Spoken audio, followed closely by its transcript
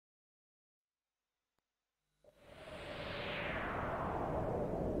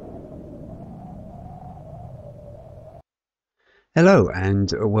Hello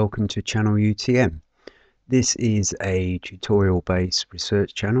and welcome to Channel UTM. This is a tutorial-based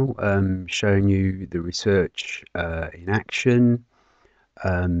research channel showing you the research in action,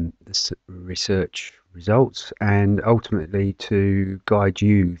 the research results, and ultimately to guide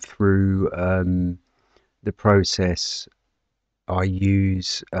you through the process I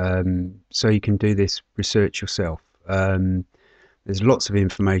use so you can do this research yourself. There's lots of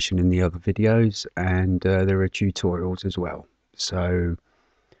information in the other videos, and there are tutorials as well. So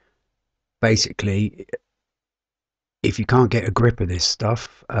basically, if you can't get a grip of this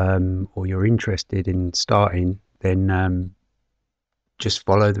stuff, or you're interested in starting, then just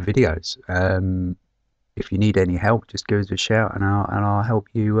follow the videos. If you need any help, just give us a shout, and I'll help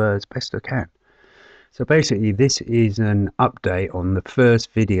you as best I can. So basically, this is an update on the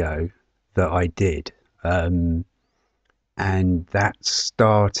first video that I did, and that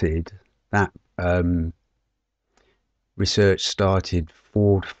research started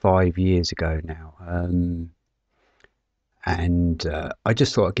 4 to 5 years ago now. And I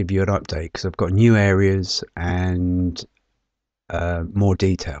just thought I'd give you an update because I've got new areas and more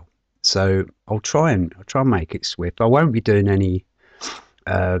detail. So I'll try and make it swift. I won't be doing any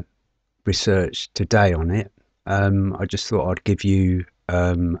uh, research today on it. I just thought I'd give you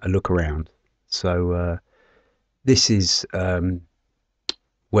a look around. So this is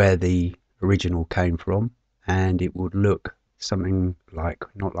where the original came from, and it would look something like,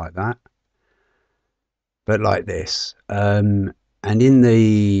 not like that, but like this. And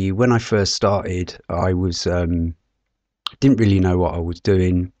when I first started, I was didn't really know what I was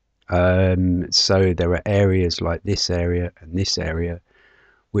doing. So there are areas like this area and this area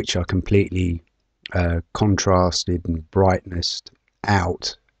which are completely contrasted and brightnessed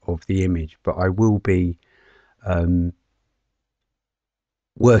out of the image. But I will be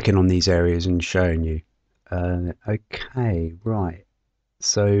working on these areas and showing you. Okay, right.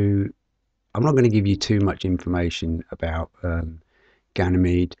 So I'm not going to give you too much information about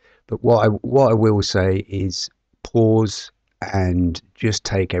Ganymede, but what I will say is pause and just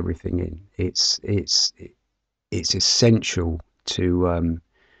take everything in. It's essential to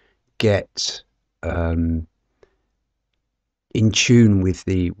get in tune with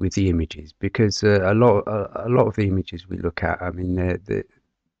the images, because a lot of the images we look at, I mean, the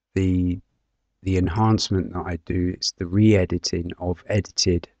the enhancement that I do, it's the re-editing of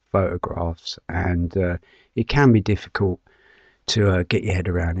edited photographs, and it can be difficult to get your head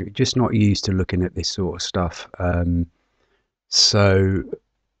around it. You're just not used to looking at this sort of stuff, so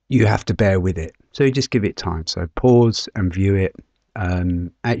you have to bear with it. So you just give it time. So pause and view it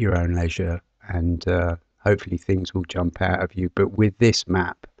at your own leisure, and hopefully things will jump out of you. But with this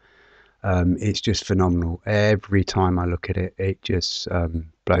map, it's just phenomenal. Every time I look at it, it just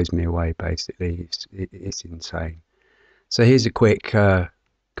blows me away. Basically, it's insane. So here's a quick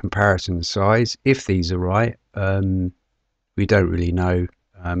comparison size. If these are right, we don't really know.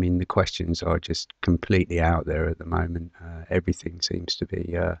 I mean, the questions are just completely out there at the moment. Everything seems to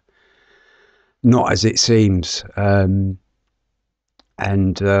be not as it seems, and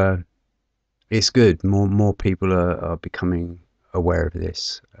it's good. More people are becoming aware of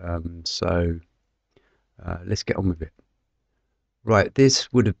this. So let's get on with it. Right,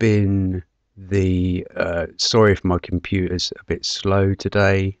 this would have been the. Sorry if my computer's a bit slow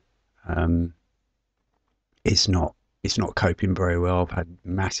today. Um, it's not. It's not coping very well. I've had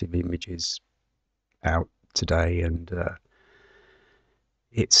massive images out today, and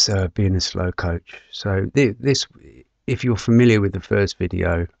it's being a slow coach. So this, if you're familiar with the first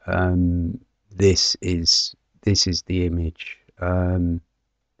video, this is the image.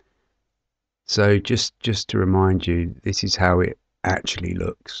 So just to remind you, this is how it actually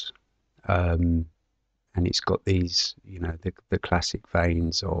looks, and it's got these, you know, the classic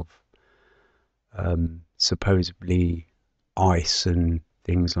veins of supposedly ice and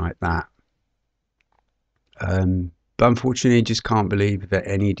things like that. But unfortunately, just can't believe that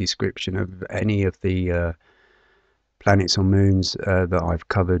any description of any of the planets or moons that I've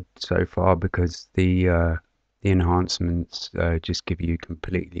covered so far, because the enhancements just give you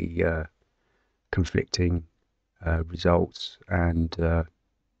completely conflicting results, and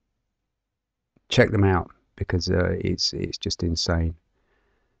check them out, because it's just insane.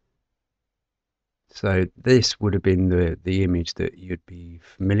 So this would have been the image that you'd be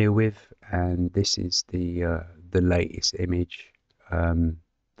familiar with, and this is the latest image that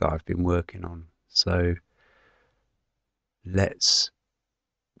I've been working on. So let's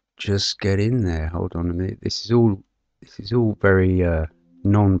just get in there. Hold on a minute. This is all very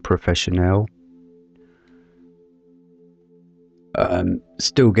non-professional.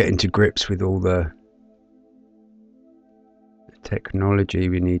 Still getting to grips with all the technology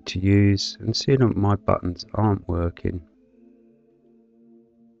we need to use, and see that my buttons aren't working.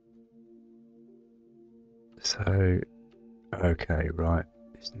 So, okay, right,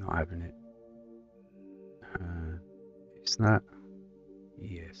 it's not having it. Is that?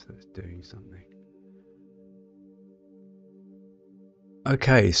 Yes, that's doing something.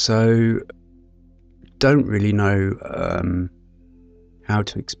 Okay, so don't really know how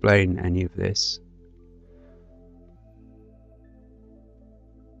to explain any of this,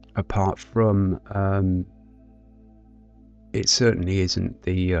 apart from it certainly isn't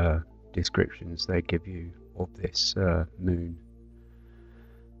the descriptions they give you of this moon.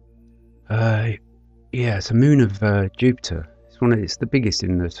 Yeah, it's a moon of Jupiter. It's the biggest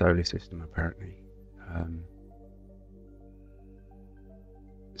in the solar system, apparently.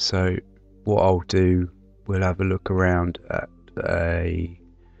 So what I'll do, we'll have a look around at a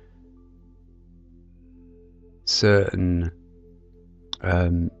certain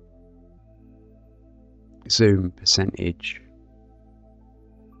zoom percentage,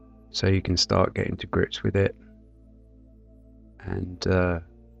 so you can start getting to grips with it, and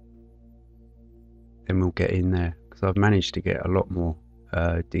then we'll get in there, because I've managed to get a lot more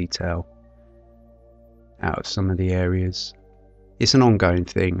detail out of some of the areas. It's an ongoing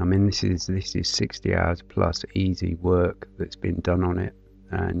thing. I mean, this is 60 hours plus easy work that's been done on it,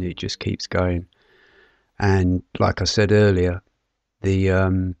 and it just keeps going. And like I said earlier,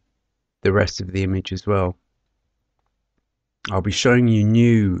 the rest of the image as well. I'll be showing you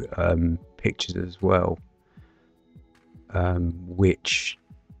new pictures as well, which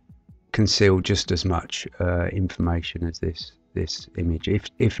conceal just as much information as this image,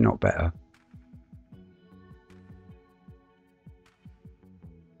 if not better.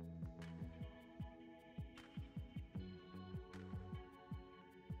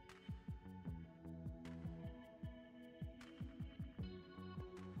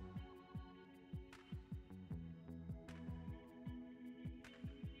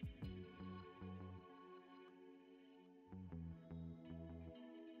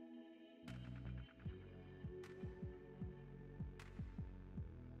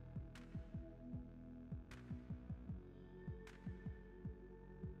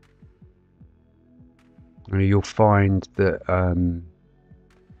 You'll find that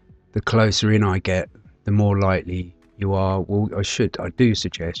the closer in I get, the more likely you are. Well, I do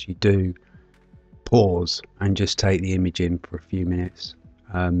suggest you do pause and just take the image in for a few minutes.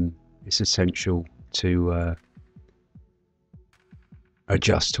 It's essential to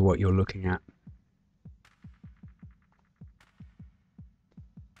adjust to what you're looking at.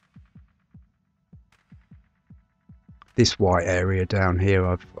 This white area down here,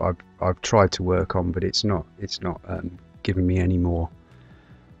 I've tried to work on, but it's not giving me any more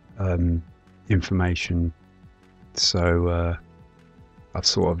information. So I've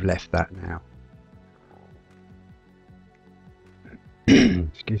sort of left that now.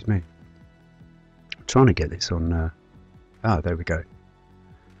 Excuse me. I'm trying to get this on. There we go.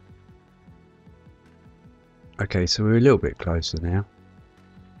 Okay, so we're a little bit closer now.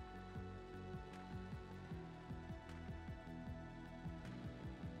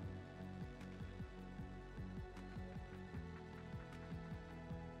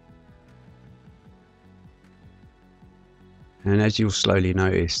 And as you'll slowly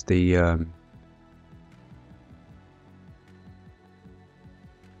notice, there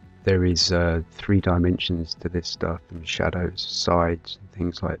is 3 dimensions to this stuff, and shadows, sides, and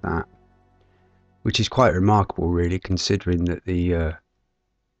things like that, which is quite remarkable, really, considering that the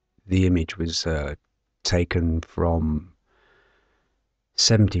image was taken from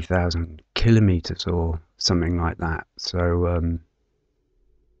 70,000 kilometers or something like that. So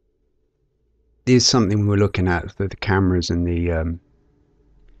there's something we're looking at for the cameras and the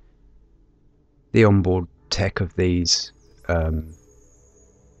onboard tech of these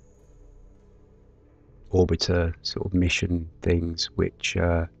orbiter sort of mission things, which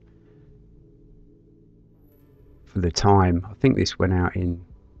for the time, I think this went out in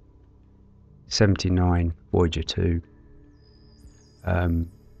 79, Voyager 2,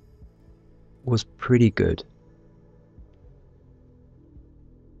 was pretty good.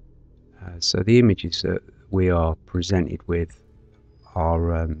 So the images that we are presented with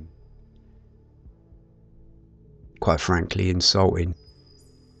are quite frankly insulting.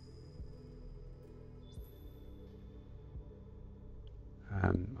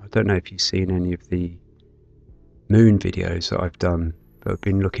 I don't know if you've seen any of the moon videos that I've done, but I've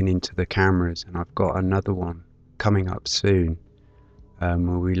been looking into the cameras, and I've got another one coming up soon where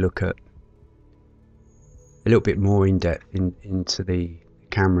we look at a little bit more in depth into the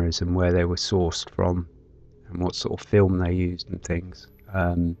cameras and where they were sourced from and what sort of film they used and things.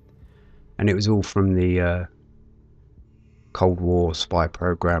 And it was all from the Cold War spy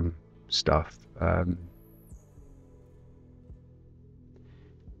program stuff.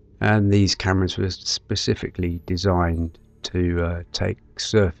 And these cameras were specifically designed to take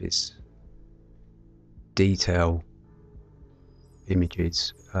surface detail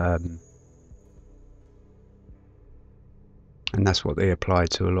images, and that's what they apply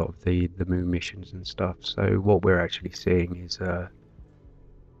to a lot of the moon missions and stuff. So what we're actually seeing is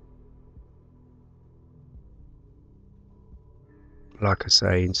like I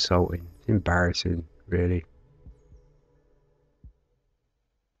say, insulting, embarrassing, really.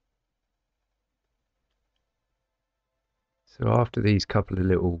 So after these couple of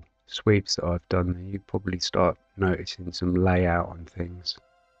little sweeps that I've done, you probably start noticing some layout on things.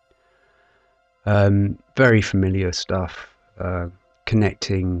 Very familiar stuff,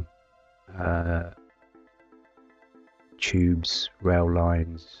 connecting tubes, rail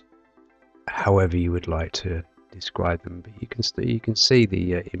lines, however you would like to describe them. But you can see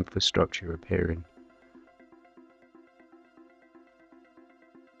the infrastructure appearing.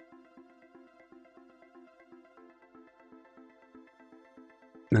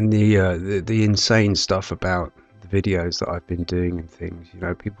 And the insane stuff about the videos that I've been doing and things, you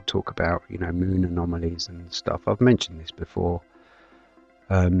know, people talk about, you know, moon anomalies and stuff. I've mentioned this before.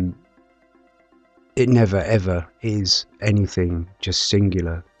 It never ever is anything just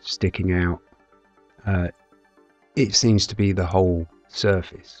singular sticking out. It seems to be the whole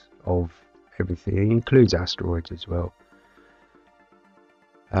surface of everything. It includes asteroids as well.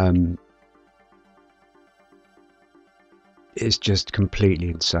 It's just completely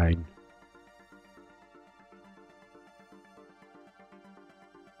insane.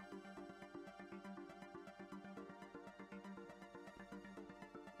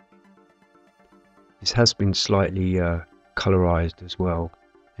 This has been slightly colorized as well,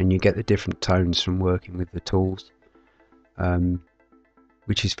 and you get the different tones from working with the tools,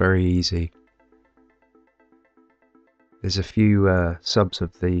 which is very easy. There's a few subs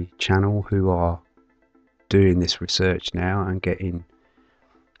of the channel who are doing this research now and getting,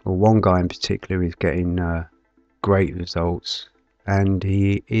 well, one guy in particular is getting great results, and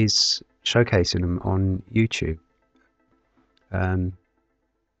he is showcasing them on YouTube. And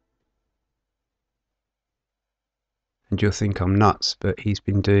you'll think I'm nuts, but he's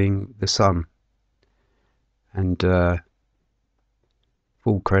been doing the sun, and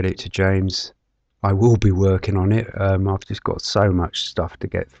full credit to James. I will be working on it. I've just got so much stuff to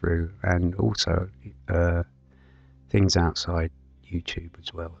get through, and also things outside YouTube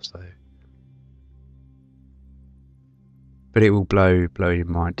as well. So, but it will blow your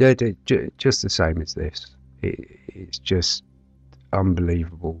mind. Just the same as this. It's just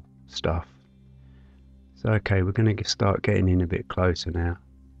unbelievable stuff. So okay, we're going to start getting in a bit closer now.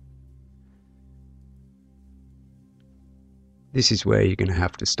 This is where you're going to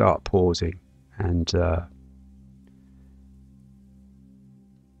have to start pausing and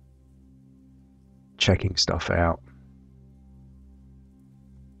checking stuff out.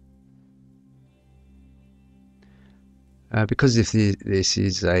 Because this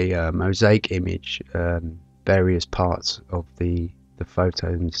is a mosaic image, various parts of the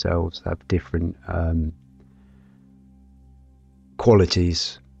photo themselves have different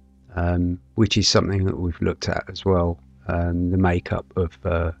qualities, which is something that we've looked at as well. The makeup of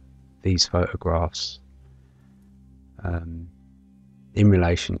these photographs in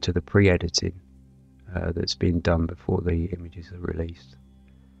relation to the pre-editing that's been done before the images are released.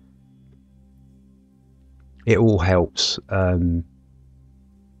 It all helps for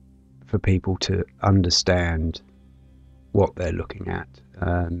people to understand what they're looking at,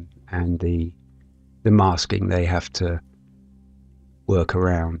 and the masking they have to work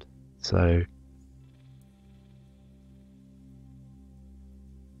around. So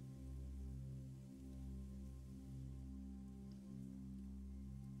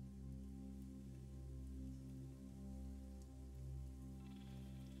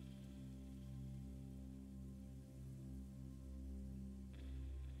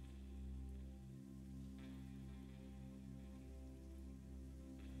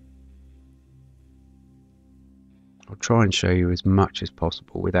I'll try and show you as much as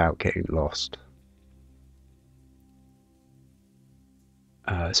possible without getting lost,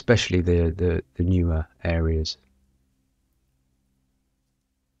 especially the newer areas.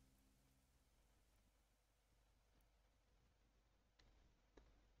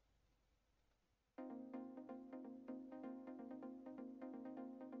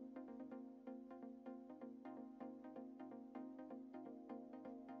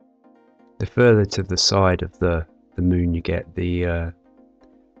 the further to the side of the moon you get,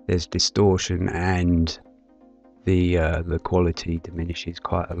 there's distortion, and the quality diminishes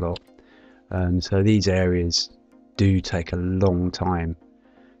quite a lot. So these areas do take a long time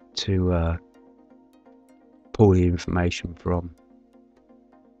to pull the information from.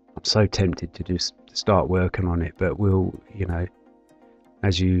 I'm so tempted to just start working on it, but we'll, you know,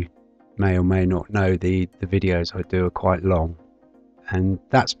 as you may or may not know, the videos I do are quite long, and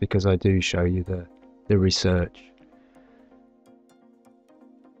that's because I do show you the research,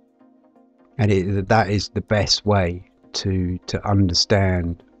 and that is the best way to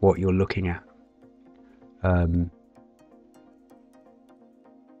understand what you're looking at.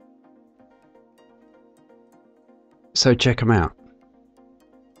 So check them out.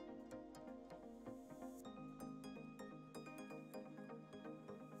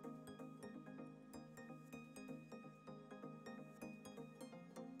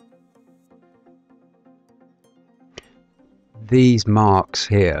 These marks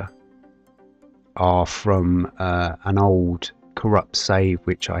here are from an old corrupt save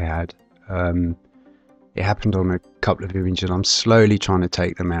which I had. It happened on a couple of images. I'm slowly trying to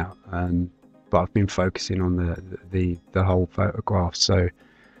take them out, but I've been focusing on the whole photograph, so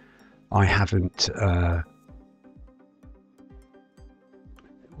I haven't.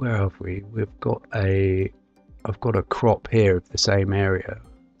 Where have we? I've got a crop here of the same area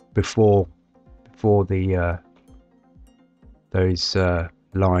before the those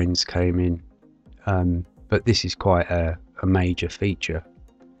lines came in, but this is quite a major feature.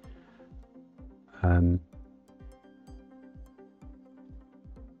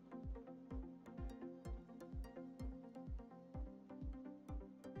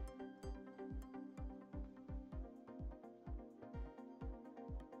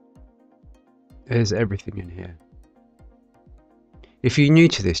 There's everything in here. If you're new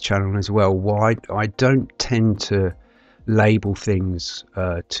to this channel as well, why I don't tend to label things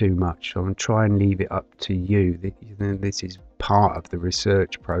too much. I'm try and leave it up to you. This is part of the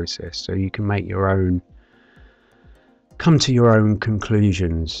research process, so you can make your own, come to your own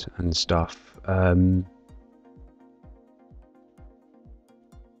conclusions and stuff.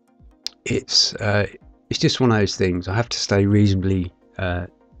 It's just one of those things. I have to stay reasonably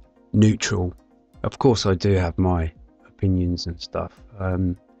neutral. Of course I do have my opinions and stuff,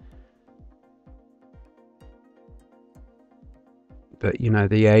 but you know,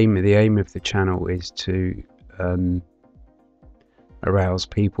 the aim of the channel is to arouse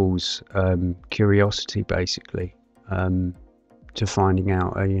people's curiosity, basically, to finding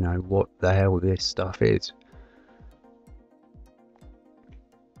out you know, what the hell this stuff is.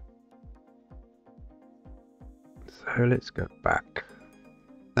 So let's go back.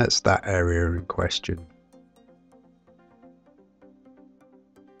 That's that area in question.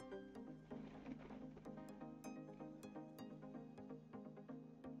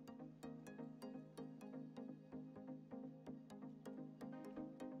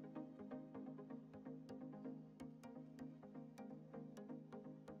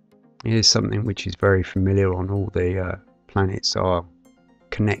 Here's something which is very familiar on all the planets, are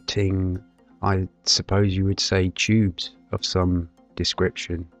connecting, I suppose you would say, tubes of some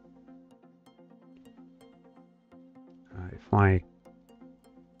description. If I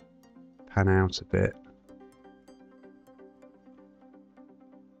pan out a bit,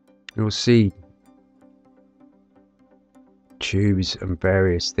 you'll see tubes and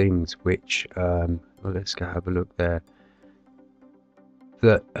various things which, well, let's go have a look there.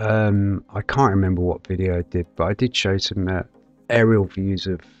 That I can't remember what video I did, but I did show some aerial views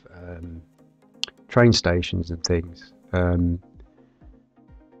of train stations and things.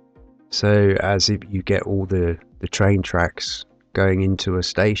 So as if you get all the train tracks going into a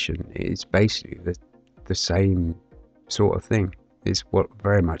station, it's basically the same sort of thing. It's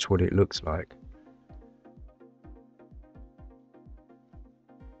very much what it looks like.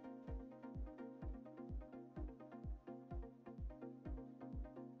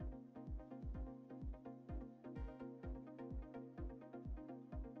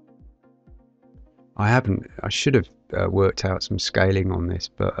 I should have worked out some scaling on this,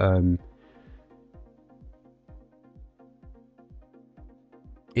 but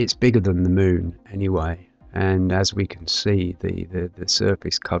it's bigger than the moon anyway, and as we can see, the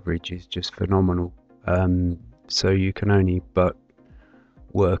surface coverage is just phenomenal. So you can only but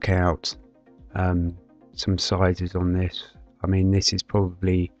work out some sizes on this. I mean, this is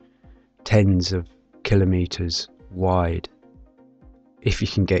probably tens of kilometers wide, if you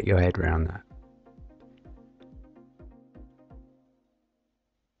can get your head around that.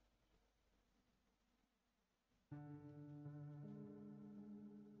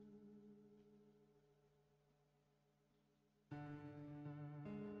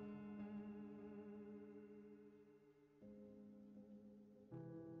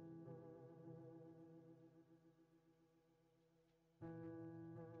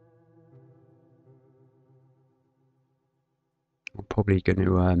 probably going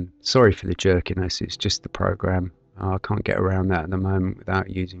to, sorry for the jerkiness, it's just the program. I can't get around that at the moment without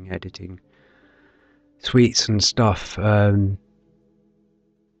using editing suites and stuff. And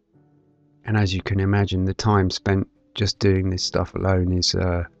as you can imagine, the time spent just doing this stuff alone is,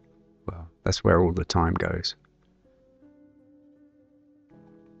 well, that's where all the time goes.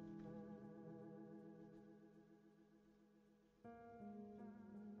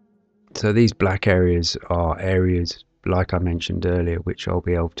 So these black areas are areas, like I mentioned earlier, which I'll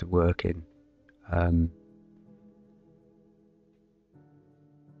be able to work in.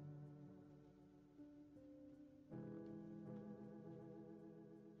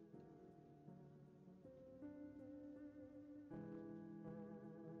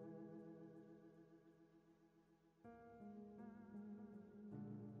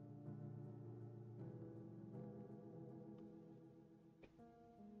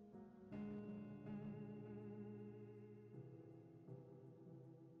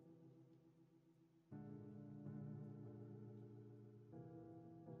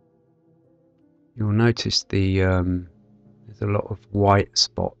 You'll notice there's a lot of white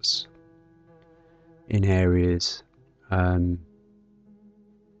spots in areas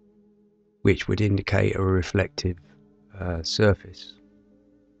which would indicate a reflective surface.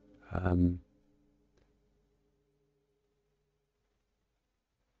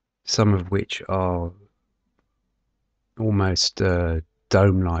 Some of which are almost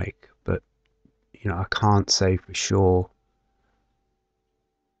dome-like, but I can't say for sure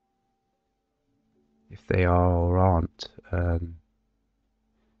if they are or aren't.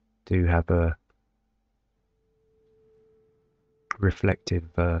 Do have a reflective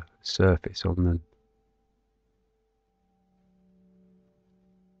surface on them.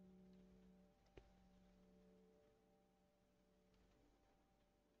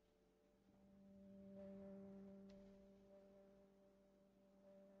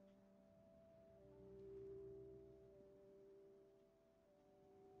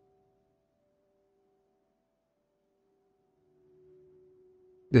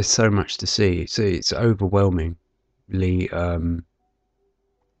 There's so much to see. It's overwhelmingly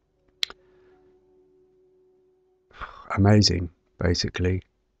amazing, basically.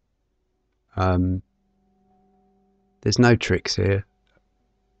 There's no tricks here.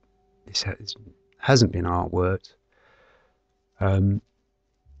 This hasn't been artworked. And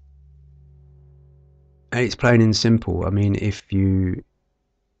it's plain and simple. I mean, if you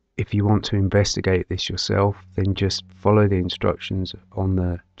want to investigate this yourself, then just follow the instructions on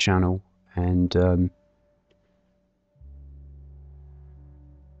the channel, and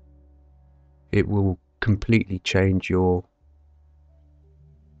it will completely change your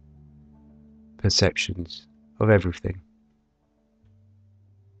perceptions of everything.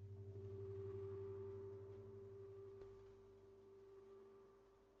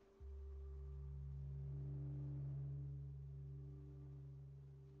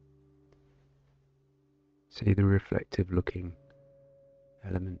 See the reflective looking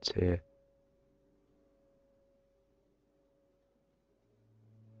elements here.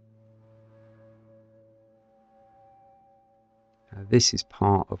 This is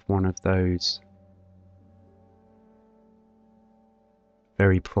part of one of those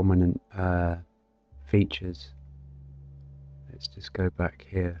very prominent features. Let's just go back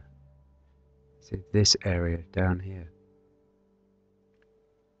here. See this area down here.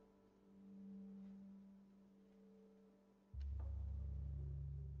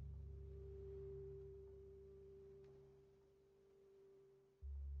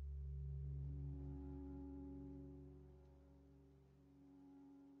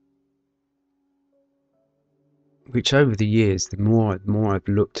 Which over the years, the more I've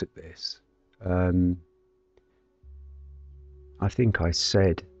looked at this, I think I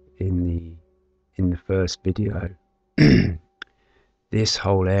said in the first video, this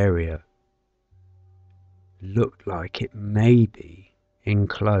whole area looked like it may be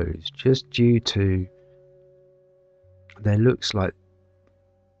enclosed, just due to there looks like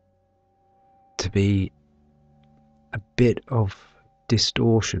to be a bit of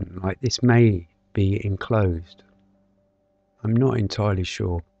distortion, like this may be enclosed. I'm not entirely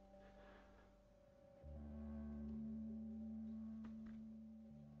sure.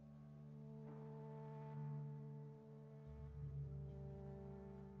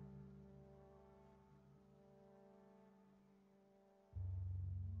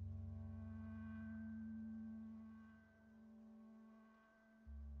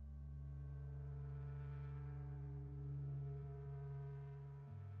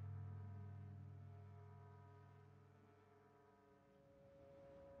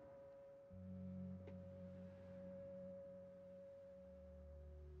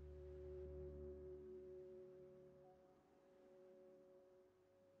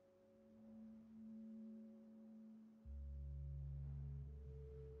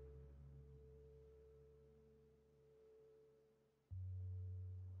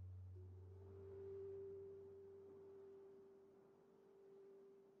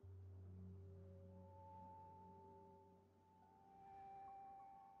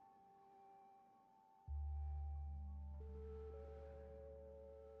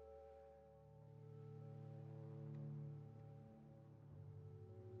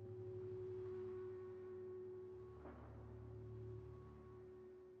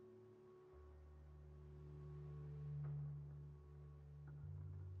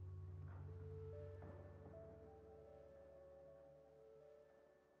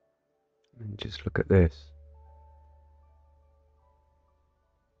 And just look at this.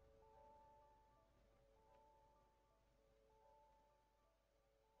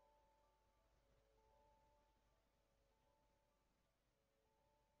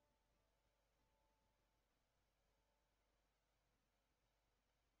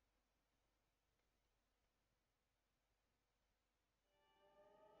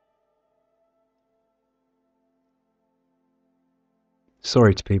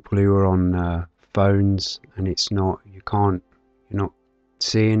 Sorry to people who are on phones and you're not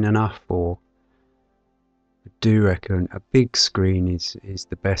seeing enough, or I do reckon a big screen is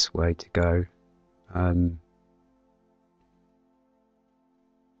the best way to go.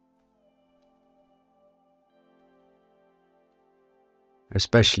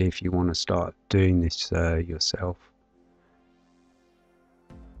 Especially if you want to start doing this yourself.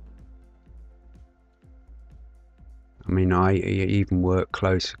 I mean, I even work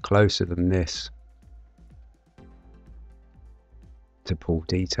closer than this to pull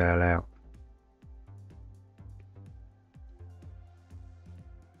detail out.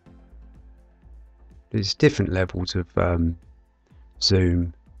 There's different levels of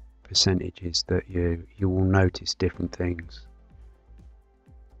zoom percentages that you will notice different things.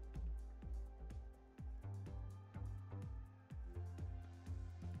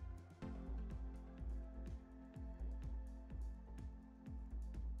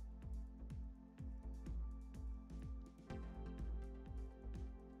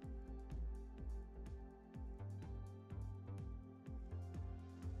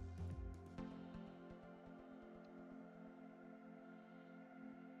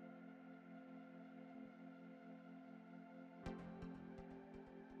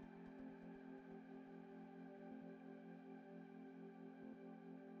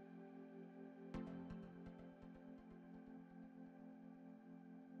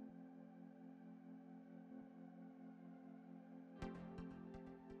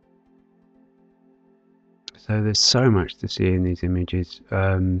 So there's so much to see in these images.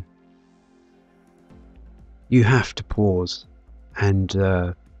 You have to pause and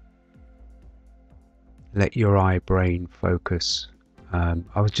let your eye brain focus. I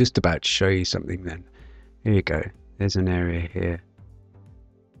was just about to show you something then. Here you go. There's an area here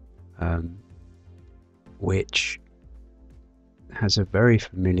which has a very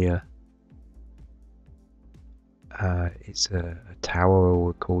familiar it's a tower, or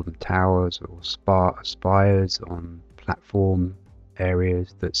we call them towers, or spires on platform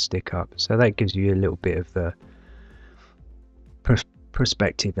areas that stick up. So that gives you a little bit of the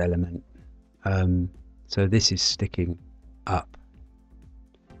perspective element. So this is sticking up.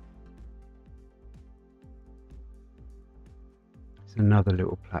 There's another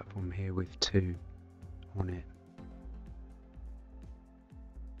little platform here with two on it.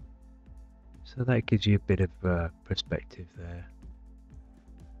 So that gives you a bit of perspective there.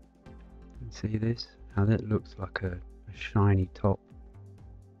 You can see this, how that looks like a shiny top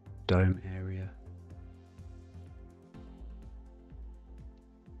dome area.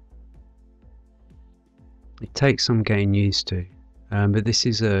 It takes some getting used to, but this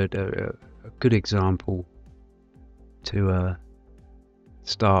is a good example to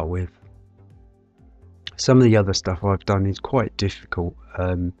start with. Some of the other stuff I've done is quite difficult,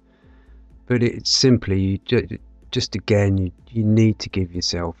 but it's simply just again you need to give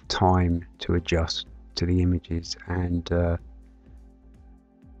yourself time to adjust to the images, and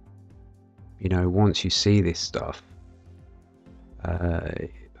you know, once you see this stuff, well,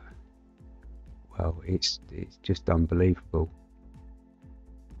 it's just unbelievable.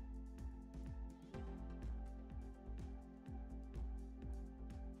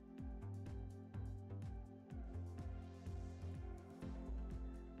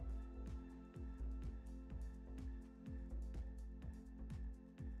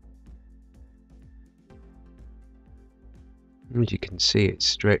 As you can see, it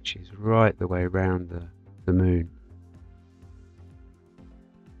stretches right the way around the moon,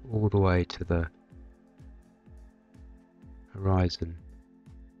 all the way to the horizon.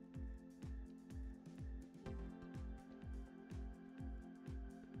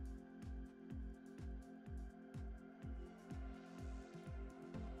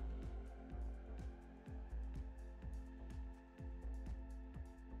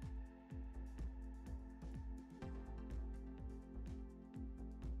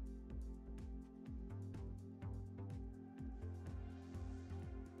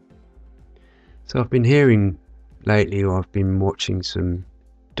 So I've been hearing lately, or I've been watching some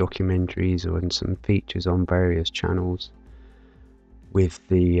documentaries or some features on various channels with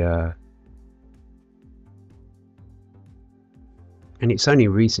the And it's only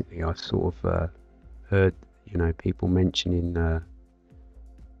recently I've sort of heard, you know, people mentioning the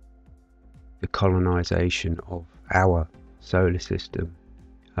colonization of our solar system,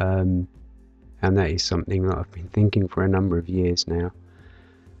 and that is something that I've been thinking for a number of years now.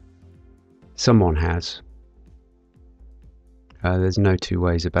 Someone has. There's no two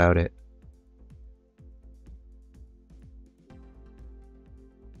ways about it.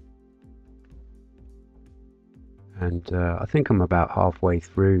 And I think I'm about halfway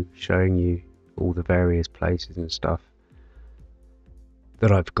through showing you all the various places and stuff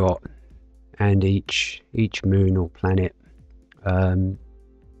that I've got, and each moon or planet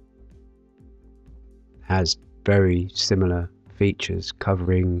has very similar features,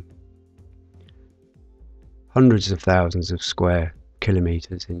 covering hundreds of thousands of square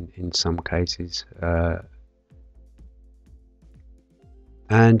kilometers in some cases.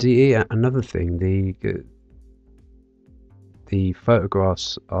 And yeah, another thing, the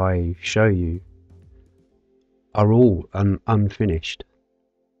photographs I show you are all unfinished.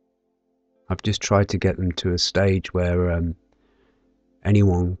 I've just tried to get them to a stage where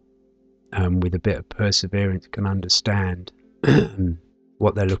anyone with a bit of perseverance can understand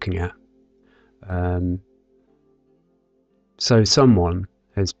what they're looking at. So someone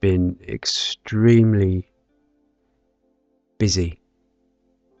has been extremely busy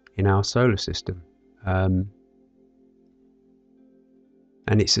in our solar system, and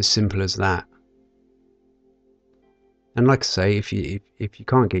it's as simple as that. And like I say, if you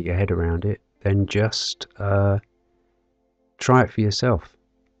can't get your head around it, then just try it for yourself.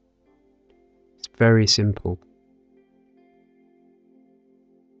 It's very simple.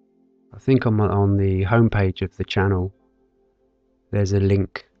 I think on the homepage of the channel there's a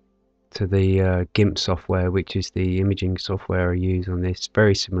link to the GIMP software, which is the imaging software I use on this,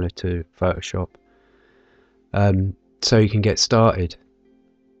 very similar to Photoshop, so you can get started.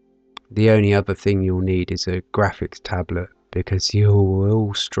 The only other thing you'll need is a graphics tablet, because you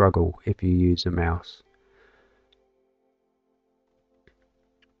will struggle if you use a mouse.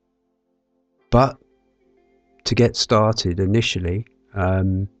 But to get started initially, a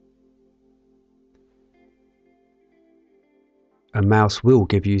mouse will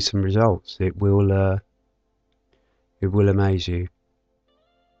give you some results. It will amaze you.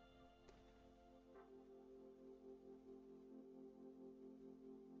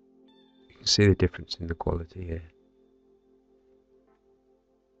 You can see the difference in the quality here.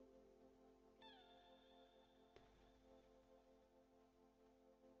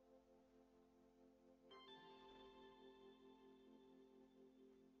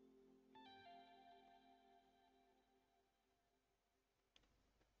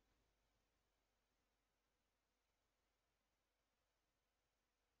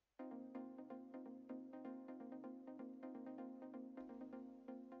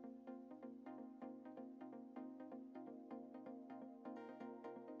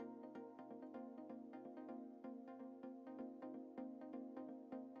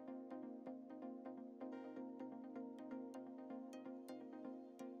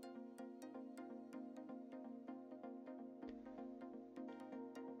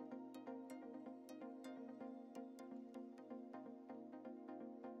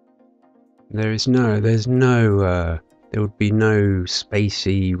 There would be no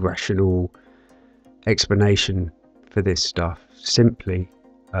spacey, rational explanation for this stuff. Simply,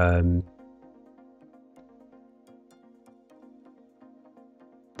 that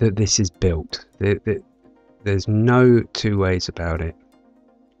this is built. There's no two ways about it.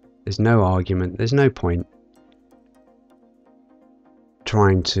 There's no argument. There's no point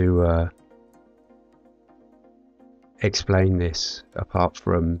trying to explain this apart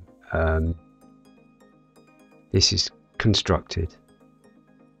from this is constructed.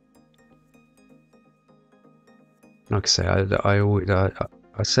 Like I say,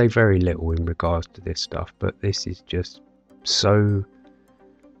 I say very little in regards to this stuff, but this is just so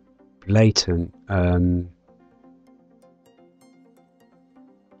blatant.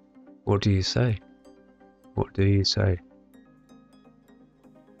 What do you say? What do you say?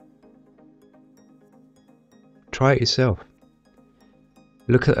 Try it yourself.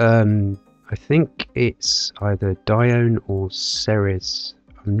 Look at I think it's either Dione or Ceres.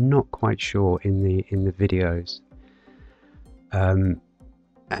 I'm not quite sure in the videos. And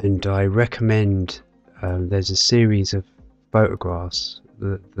I recommend there's a series of photographs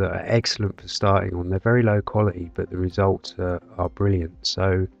that are excellent for starting on. They're very low quality, but the results are brilliant.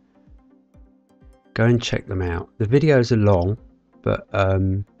 So go and check them out. The videos are long, but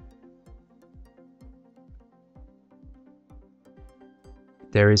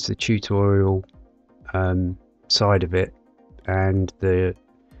there is the tutorial side of it, and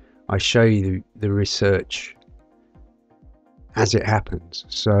I show you the research as it happens,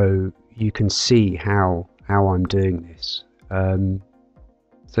 so you can see how I'm doing this.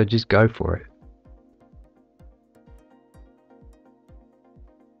 So just go for it.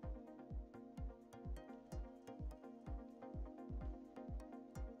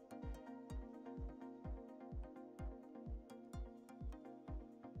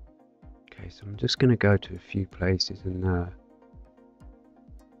 Okay, so I'm just going to go to a few places and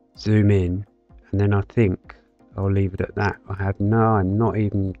zoom in, and then I think I'll leave it at that. I'm not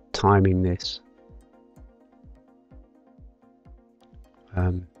even timing this.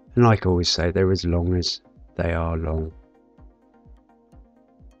 And like I always say, they're as long as they are long.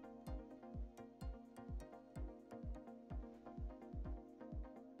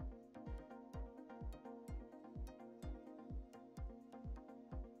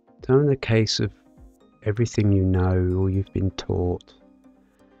 So in the case of everything you know or you've been taught,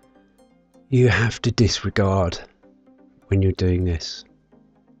 you have to disregard when you're doing this.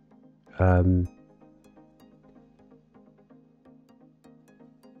 And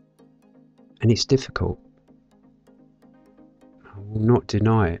it's difficult. I will not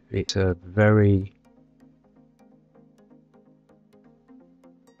deny it. It's a very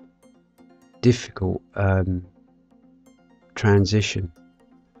difficult transition.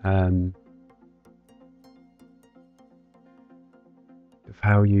 Of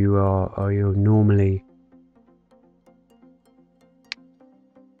how you're normally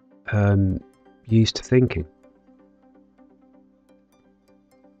used to thinking.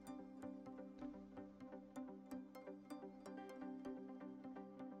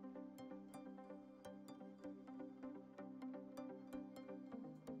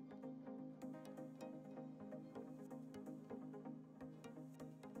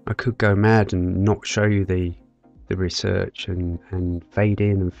 I could go mad and not show you the research and fade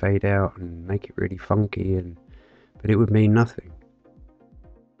in and fade out and make it really funky, but it would mean nothing.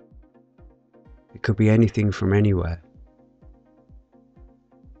 It could be anything from anywhere.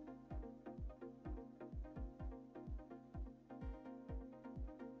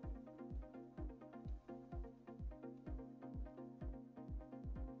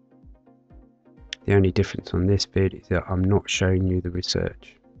 The only difference on this vid is that I'm not showing you the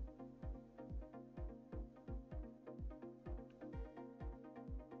research.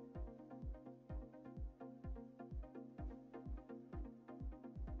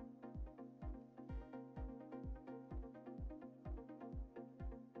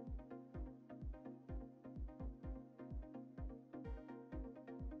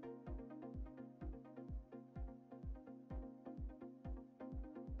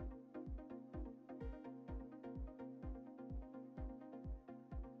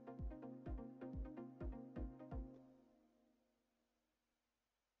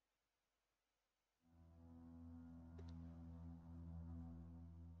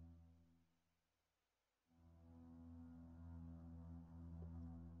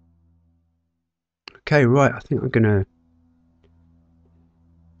 Okay, right, I think I'm going to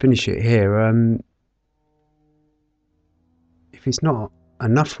finish it here. If it's not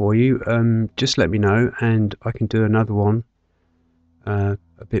enough for you, just let me know and I can do another one a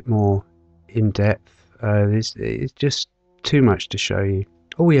bit more in depth. This is just too much to show you.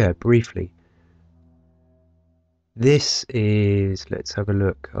 Oh yeah, briefly. This is, let's have a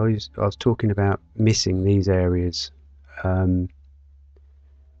look. I was talking about missing these areas.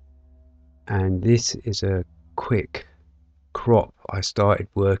 And this is a quick crop I started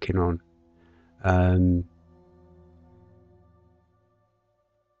working on,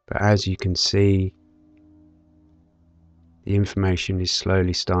 but as you can see, the information is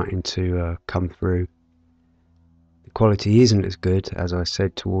slowly starting to come through. The quality isn't as good as I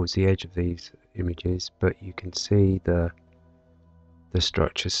said towards the edge of these images, but you can see the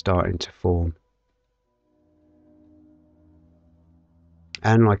structure starting to form.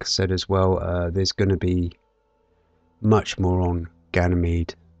 And like I said as well, there's going to be much more on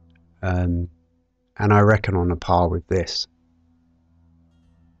Ganymede, and I reckon on a par with this.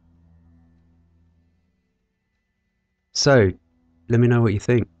 So let me know what you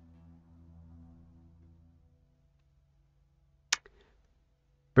think.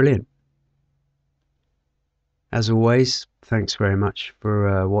 Brilliant. As always, thanks very much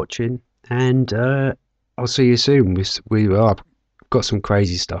for watching, and I'll see you soon. I've got some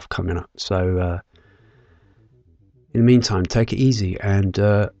crazy stuff coming up, so in the meantime, take it easy, and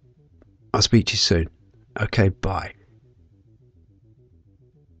I'll speak to you soon. Okay, bye.